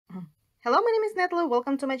Hello, my name is Natalie.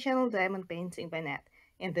 Welcome to my channel Diamond Painting by Nat.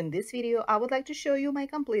 And in this video, I would like to show you my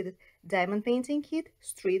completed diamond painting kit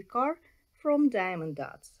Streetcar from Diamond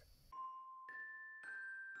Dots.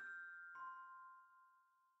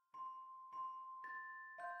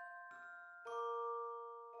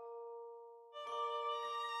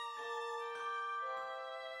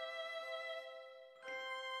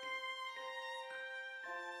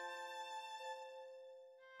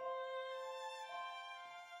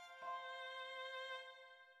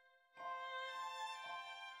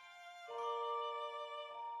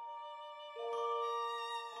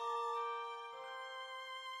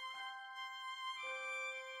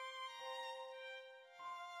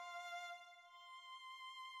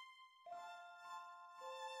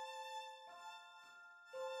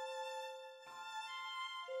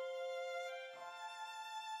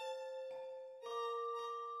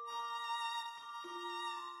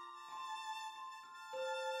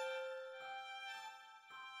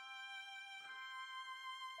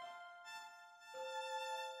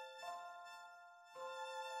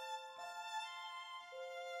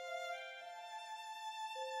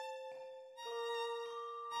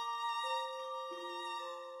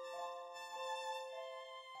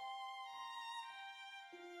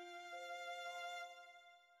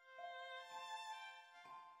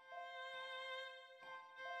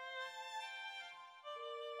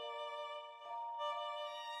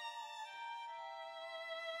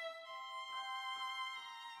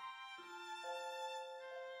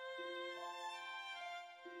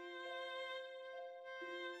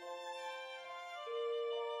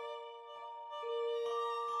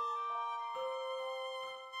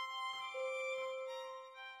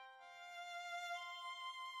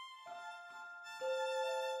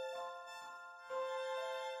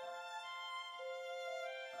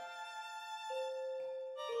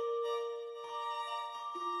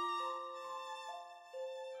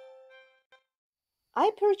 I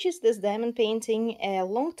purchased this diamond painting a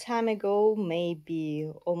long time ago, maybe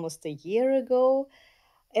almost a year ago.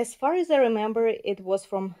 As far as I remember, it was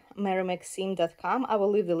from marymaxime.com. I will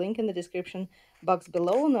leave the link in the description box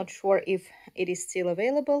below. Not sure if it is still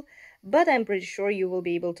available, but I'm pretty sure you will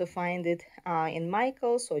be able to find it in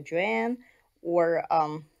Michael's or Joanne or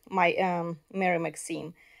my Mary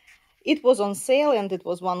Maxime. It was on sale and it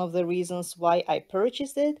was one of the reasons why I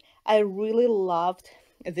purchased it. I really loved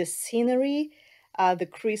the scenery, the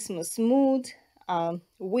Christmas mood,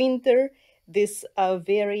 winter, this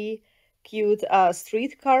very cute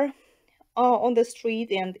streetcar on the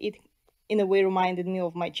street, and it in a way reminded me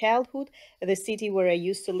of my childhood, the city where I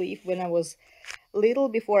used to live when I was little.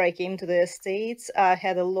 Before I came to the States, I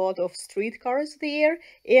had a lot of streetcars there,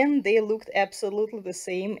 and they looked absolutely the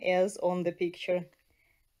same as on the picture.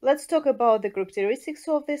 Let's talk about the characteristics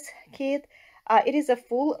of this kit. It is a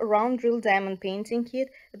full round drill diamond painting kit.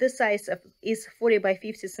 The size is 40 by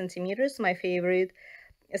 50 centimeters, my favorite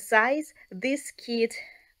size. This kit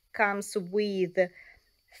comes with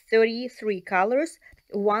 33 colors.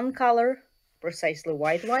 One color, precisely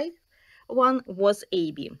white, one was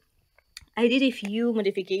AB. I did a few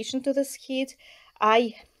modifications to this kit.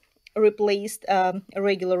 I replaced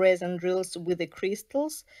regular resin drills with the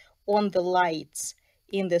crystals on the lights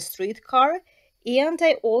in the streetcar, and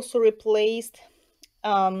I also replaced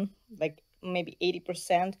like maybe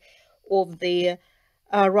 80% of the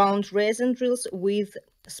round resin drills with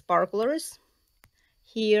sparklers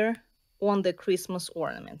here on the Christmas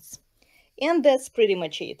ornaments. And that's pretty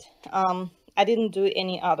much it. I didn't do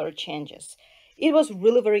any other changes. It was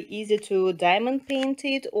really very easy to diamond paint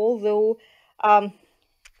it, although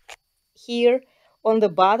here on the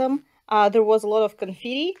bottom there was a lot of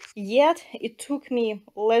confetti, yet it took me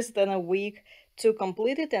less than a week to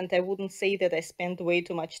complete it, and I wouldn't say that I spent way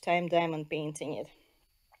too much time diamond painting it.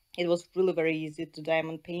 It was really very easy to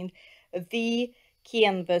diamond paint. The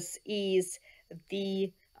canvas is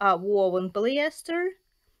the woven polyester.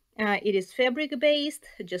 It is fabric based,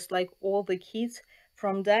 just like all the kits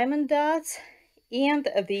from Diamond Dots, and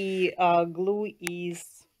the glue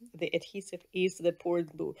is, the adhesive is the poured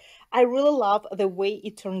glue. I really love the way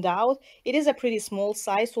it turned out. It is a pretty small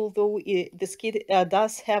size, although this kit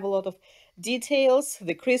does have a lot of details.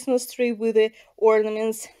 The Christmas tree with the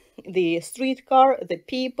ornaments, the streetcar, the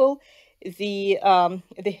people, the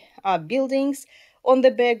buildings on the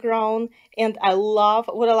background, and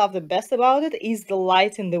what I love the best about it is the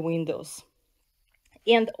light in the windows.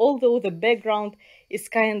 And although the background is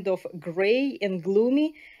kind of gray and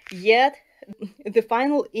gloomy, yet the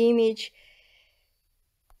final image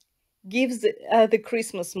gives the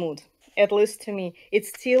Christmas mood. At least to me, it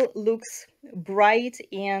still looks bright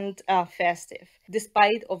and festive,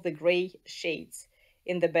 despite of the gray shades.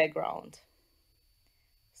 in the background.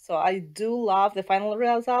 So I do love the final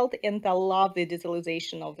result, and I love the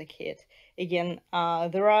detailization of the kit. Again,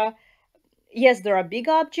 there are big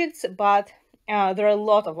objects, but there are a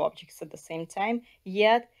lot of objects at the same time,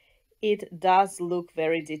 yet it does look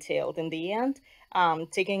very detailed in the end,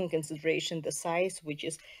 taking in consideration the size, which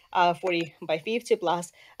is 40 by 50,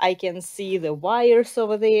 plus I can see the wires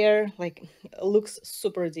over there, like, it looks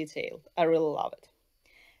super detailed. I really love it.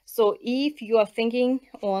 So if you are thinking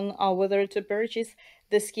on whether to purchase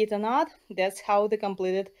this kit or not, that's how the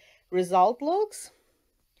completed result looks.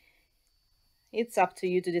 It's up to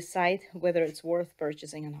you to decide whether it's worth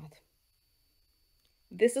purchasing or not.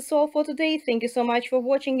 This is all for today. Thank you so much for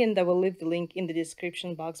watching, and I will leave the link in the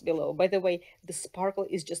description box below. By the way, the sparkle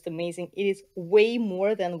is just amazing. It is way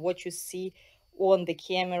more than what you see on the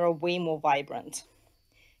camera, way more vibrant.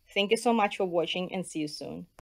 Thank you so much for watching, and see you soon.